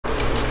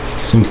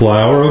Some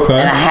flour, okay.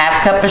 And a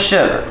half cup of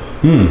sugar.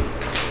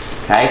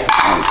 Okay, so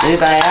I'm going to do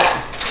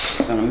that.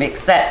 I'm going to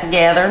mix that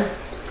together.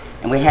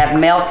 And we have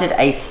melted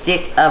a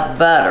stick of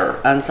butter,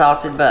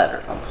 unsalted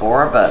butter. I'll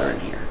pour our butter in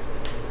here.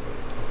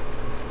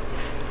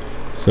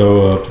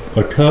 So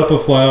a cup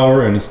of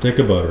flour and a stick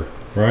of butter,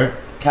 right?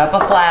 Cup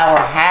of flour,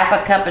 half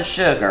a cup of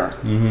sugar,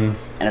 and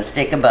a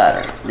stick of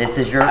butter. This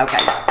is your,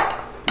 okay.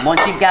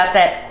 Once you've got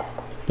that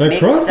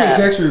crust is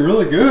actually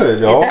really good,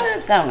 y'all. It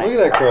does, don't it? Look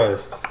at that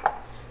crust.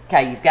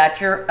 Okay, you've got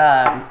your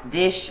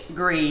dish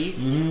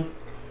greased.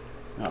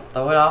 I'll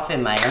throw it off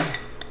in there.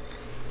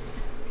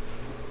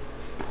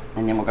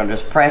 And then we're going to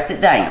just press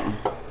it down.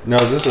 Now,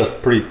 is this a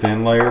pretty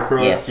thin layer of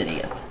crust? Yes, it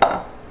is.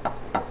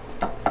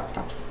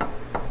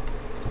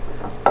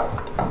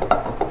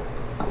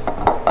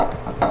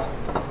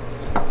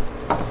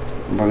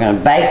 We're going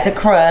to bake the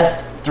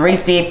crust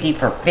 350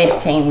 for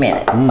 15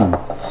 minutes.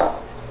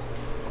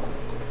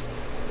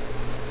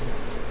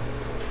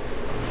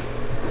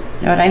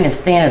 You know, it ain't as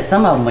thin as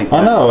some of them we've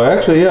done. I know,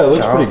 actually, yeah, it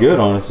looks pretty good,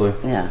 honestly.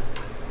 Yeah.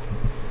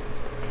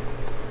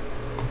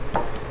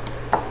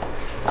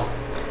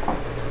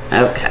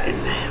 Okay,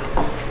 now.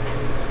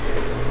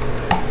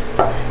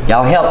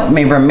 Y'all help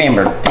me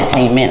remember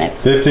 15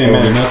 minutes. 15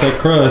 minutes, not that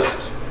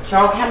crust.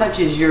 Charles, how much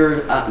is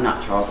your,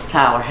 not Charles,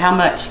 Tyler, how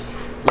much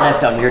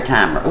left on your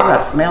timer? Oh, I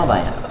smell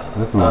that.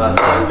 That's my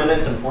 7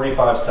 minutes and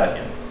 45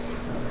 seconds.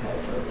 Okay,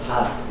 so the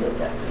pie's still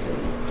got to be.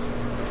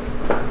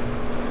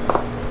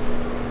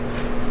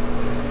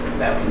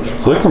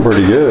 It's looking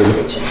pretty good.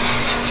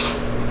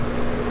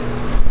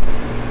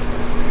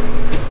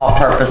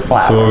 All-purpose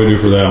flour. So what do we do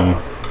for that one?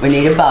 We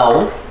need a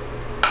bowl.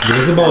 Give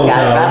us a bowl,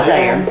 Got it Tyler. right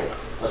there.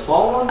 A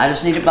small one? I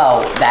just need a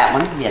bowl. That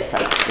one? Yes, sir.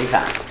 Be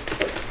fine.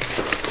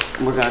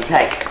 And we're going to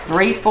take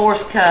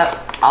 3/4 cup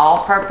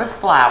all-purpose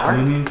flour.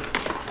 And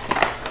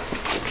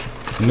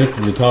this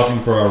is the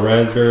topping for our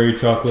raspberry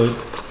chocolate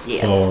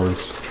Yes.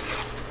 bars.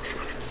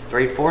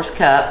 3/4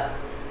 cup.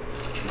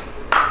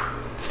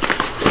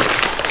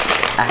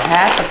 A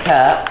half a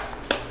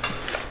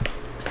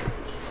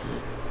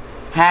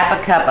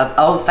cup of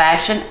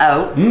old-fashioned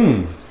oats.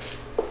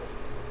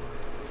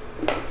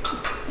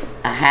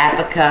 A half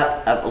a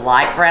cup of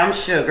light brown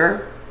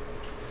sugar.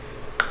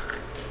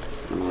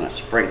 I'm going to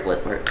sprinkle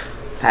it where it's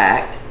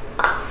packed.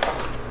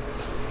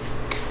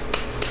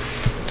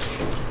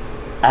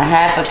 A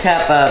half a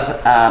cup of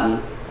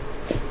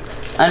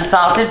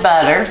unsalted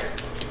butter.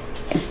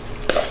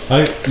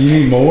 You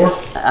need more?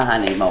 I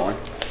need more.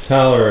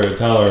 Tyler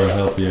will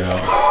help you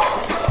out.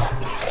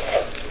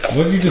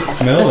 What did you just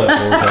smell that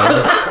for,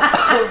 Tyler?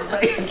 I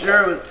was making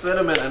sure it was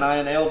cinnamon and I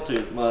inhaled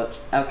too much.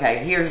 Okay,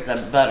 here's the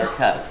butter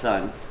cup,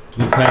 son.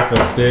 Just half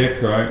a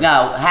stick, right?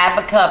 No, half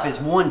a cup is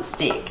 1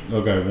 stick.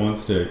 Okay, 1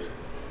 stick.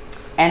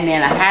 And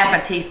then a half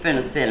a teaspoon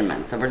of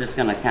cinnamon. So we're just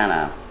gonna kind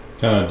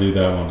of do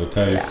that one to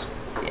taste.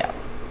 Yeah.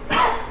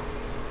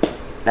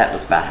 That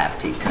was about half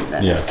a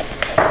teaspoon. Yeah.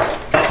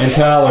 And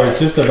Tyler, it's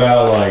just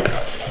about like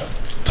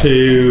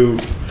two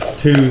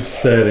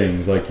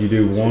settings. Like you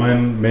do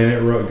 1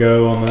 minute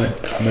go on the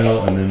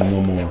melt and then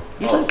one more.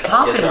 Yeah, this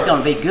topping is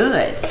gonna be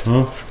good.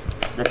 Huh?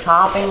 The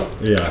topping.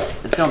 Yeah.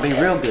 It's gonna be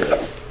real good.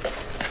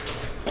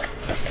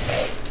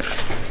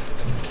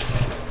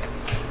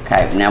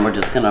 Okay, now we're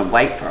just gonna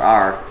wait for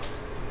our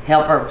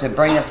helper to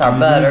bring us our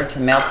butter to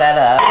melt that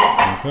up.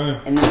 Okay.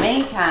 In the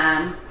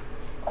meantime,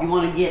 you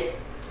want to get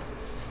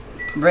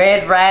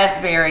red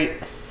raspberry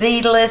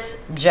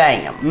seedless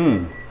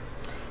jam.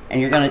 And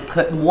you're going to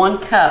put 1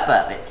 cup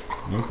of it.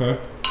 Okay.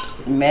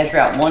 And measure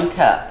out 1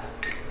 cup.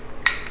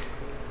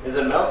 Is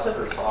it melted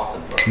or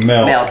softened?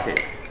 Melted.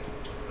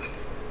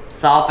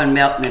 Soften,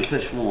 melt, and then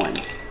push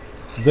 1.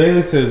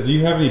 Zaylee says, do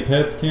you have any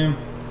pets, Kim?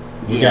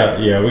 Yes.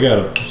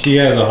 She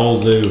has a whole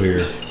zoo here.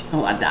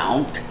 Oh, I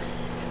don't.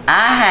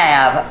 I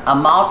have a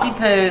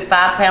Maltipoo,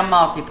 5-pound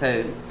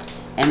Maltipoo,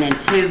 and then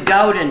 2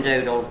 golden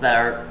doodles that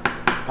are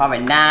probably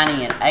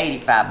 90 and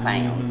 85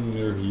 pounds.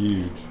 They're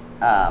huge.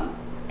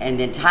 And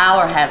then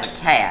Tyler has a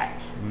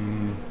cat.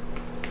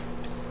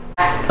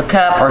 A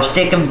cup or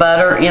stick of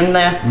butter in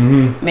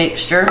the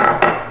mixture.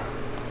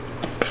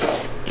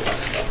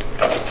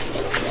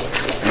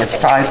 It's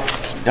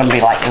probably gonna be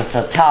like just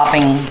a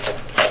topping,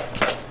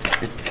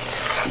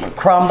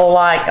 crumble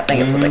like. I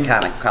think it's what they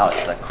kind of call it,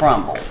 it's a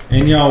crumble.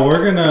 And y'all,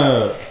 we're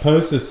gonna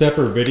post a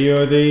separate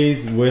video of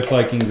these with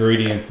like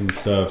ingredients and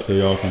stuff so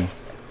y'all can.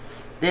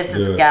 This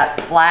has got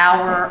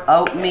flour,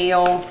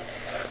 oatmeal,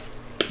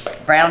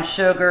 brown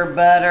sugar,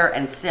 butter,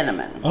 and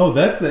cinnamon. Oh,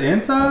 that's the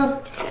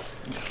inside?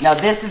 No,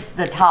 this is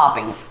the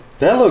topping.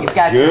 That looks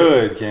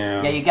good,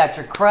 Cam. Yeah, you got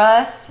your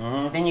crust,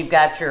 then you've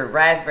got your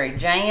raspberry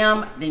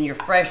jam, then your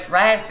fresh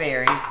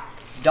raspberries,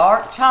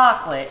 dark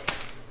chocolate,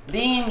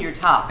 then your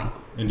topping.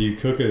 And do you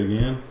cook it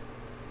again?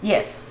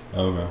 Yes.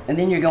 Okay. And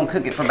then you're gonna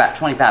cook it for about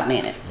 25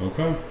 minutes.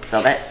 Okay.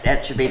 So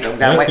that should be the.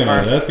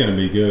 That's gonna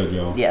be good,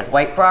 y'all. Yeah,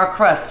 wait for our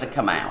crust to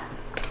come out.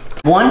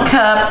 1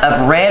 cup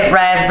of red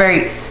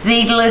raspberry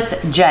seedless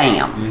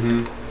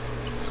jam.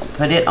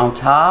 Put it on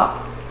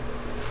top.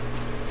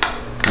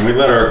 And we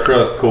let our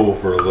crust cool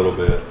for a little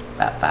bit.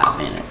 About 5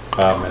 minutes.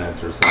 5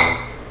 minutes or so.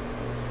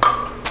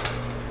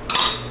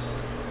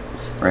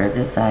 Spread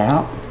this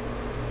out.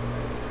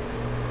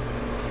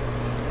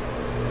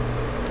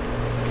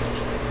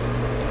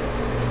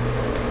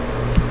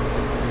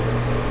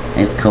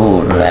 It's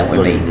cool, that It's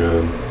would be. looking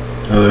good.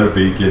 Oh, that would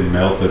be getting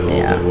melted a little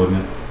Yeah. bit,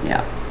 wouldn't it?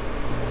 Yeah,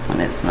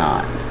 when it's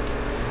not.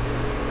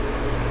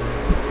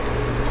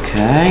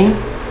 Okay.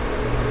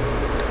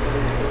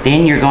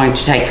 Then you're going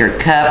to take your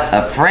cup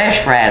of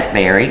fresh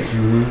raspberries.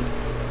 I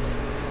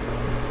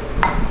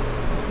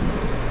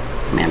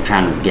mean, I'm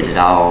trying to get it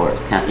all,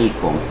 it's kind of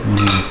equal.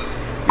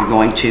 You're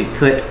going to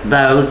put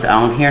those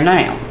on here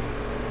now.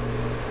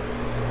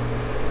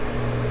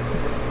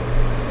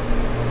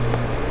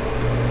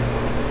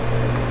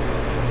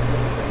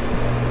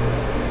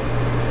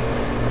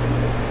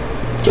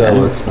 That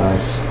looks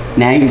nice.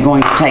 Now you're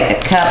going to take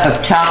a cup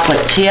of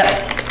chocolate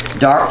chips,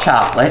 dark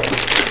chocolate.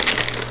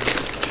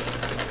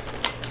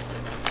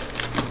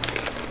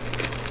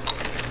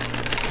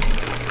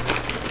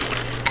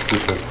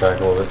 Scoot this back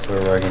a little bit so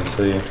everybody can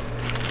see.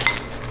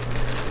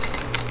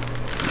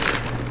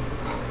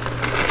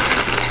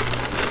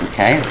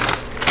 Okay,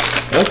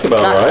 That's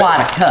about not right.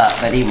 quite a cup,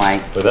 but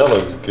anyway. But that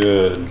looks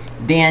good.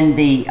 Then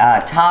the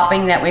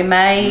topping that we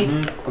made,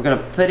 we're gonna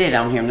put it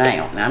on here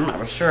now. Now I'm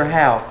not sure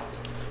how.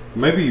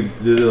 Maybe,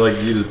 is it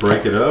like you just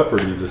break it up or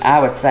do you just... I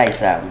would say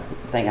so.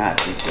 I think I have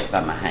to do it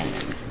by my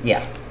hand.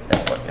 Yeah,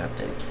 that's what you have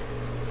to do.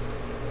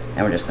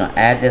 And we're just gonna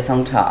add this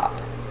on top.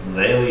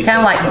 Zaylee Kinda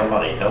said like-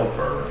 somebody help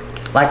her.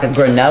 Like a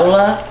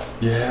granola.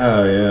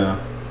 Yeah, yeah.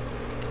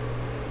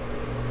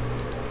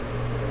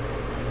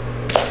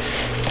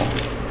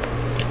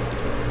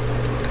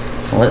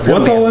 What's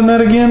all in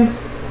that again?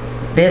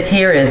 This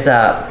here is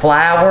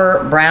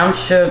flour, brown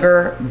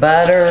sugar,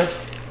 butter,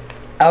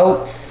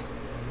 oats,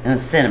 and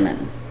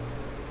cinnamon.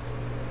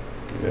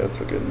 Yeah, it's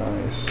looking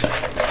nice.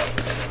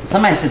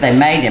 Somebody said they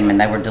made them and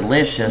they were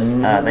delicious.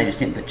 They just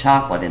didn't put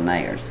chocolate in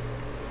theirs.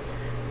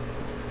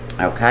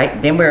 Okay,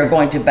 then we're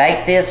going to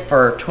bake this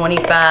for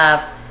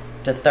 25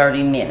 to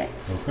 30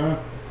 minutes. Okay.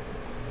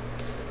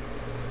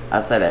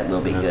 I'd say that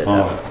will be That's good fine.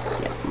 though.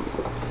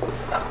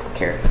 Yeah.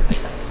 Carrot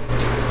this.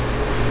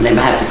 They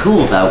might have to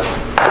cool though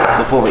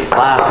before we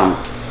slice them.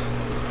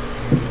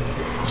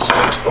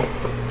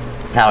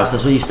 Tyler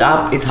says, will you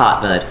stop? It's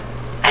hot, bud.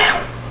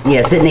 Ow.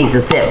 Yes, it needs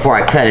to sit before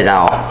I cut it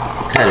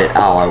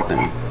all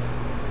open.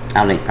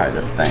 I'll need part of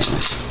the spoon.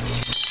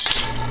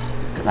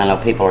 Because I know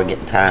people are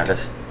getting tired of.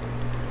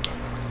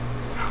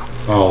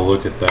 Oh,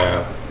 look at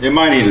that. It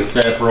might need to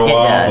set for a It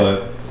while, does.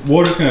 but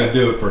we're just going to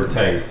do it for a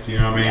taste. You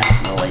know what I mean?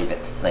 Yeah, we'll leave it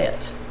to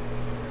sit.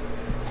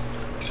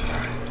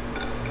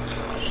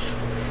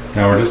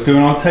 Now we're just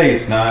doing on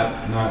taste, not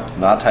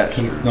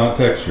Texture. not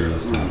texture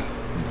this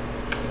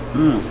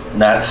time.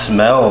 That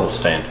smells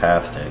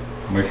fantastic.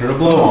 Make sure to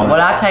blow on What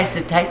it. I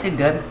tasted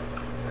good.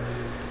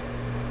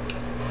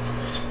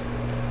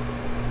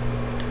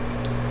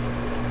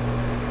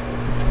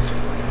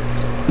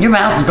 Your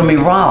mouth is gonna be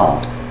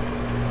raw.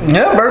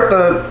 Yeah, it burnt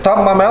the top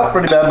of my mouth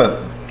pretty bad,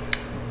 but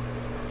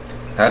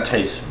that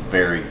tastes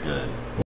very good.